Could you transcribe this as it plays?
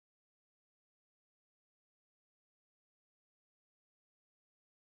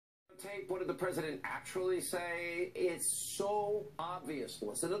tape. What did the president actually say? It's so obvious.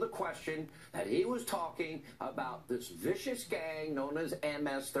 Listen to the question that he was talking about this vicious gang known as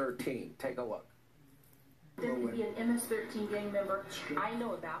MS-13. Take a look. There could be an MS-13 gang member I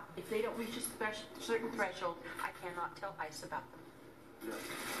know about. If they don't reach a certain threshold, I cannot tell ICE about them.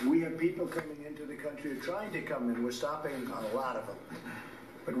 We have people coming into the country or trying to come in. We're stopping a lot of them.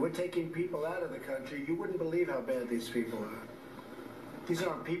 But we're taking people out of the country. You wouldn't believe how bad these people are. These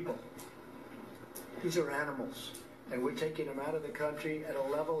aren't people. These are animals. And we're taking them out of the country at a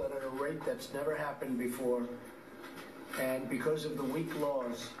level and at a rate that's never happened before. And because of the weak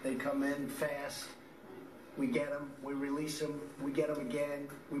laws, they come in fast. We get them, we release them, we get them again,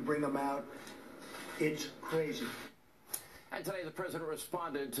 we bring them out. It's crazy. And today the president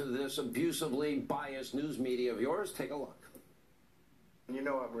responded to this abusively biased news media of yours. Take a look. You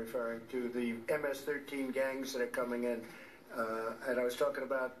know I'm referring to the MS-13 gangs that are coming in. And I was talking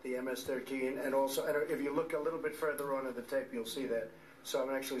about the MS-13, and also, if you look a little bit further on in the tape, you'll see that. So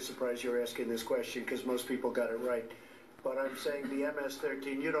I'm actually surprised you're asking this question, because most people got it right. But I'm saying the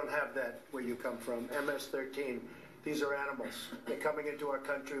MS-13, you don't have that where you come from. MS-13, these are animals. They're coming into our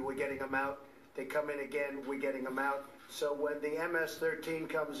country, we're getting them out. They come in again, we're getting them out. So when the MS-13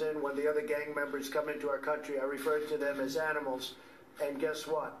 comes in, when the other gang members come into our country, I refer to them as animals. And guess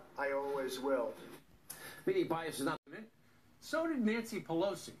what? I always will. Media bias is not... So did Nancy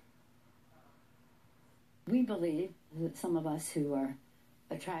Pelosi. We believe that some of us who are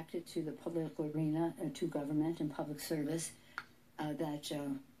attracted to the political arena, to government and public service, that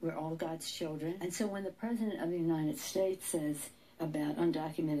we're all God's children. And so when the President of the United States says about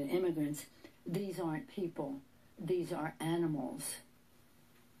undocumented immigrants, these aren't people, these are animals,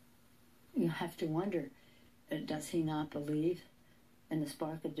 you have to wonder, does he not believe in the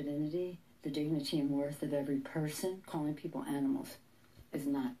spark of divinity, the dignity and worth of every person? Calling people animals is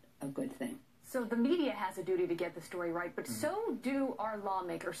not a good thing. So the media has a duty to get the story right, but so do our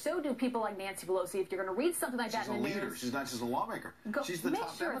lawmakers. So do people like Nancy Pelosi. If you're going to read something like that in the news... She's a leader. She's not just a lawmaker. She's the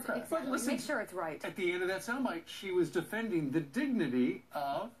top Democrat. Make sure it's right. At the end of that soundbite, she was defending the dignity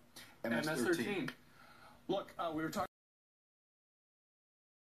of MS-13. Look, we were talking...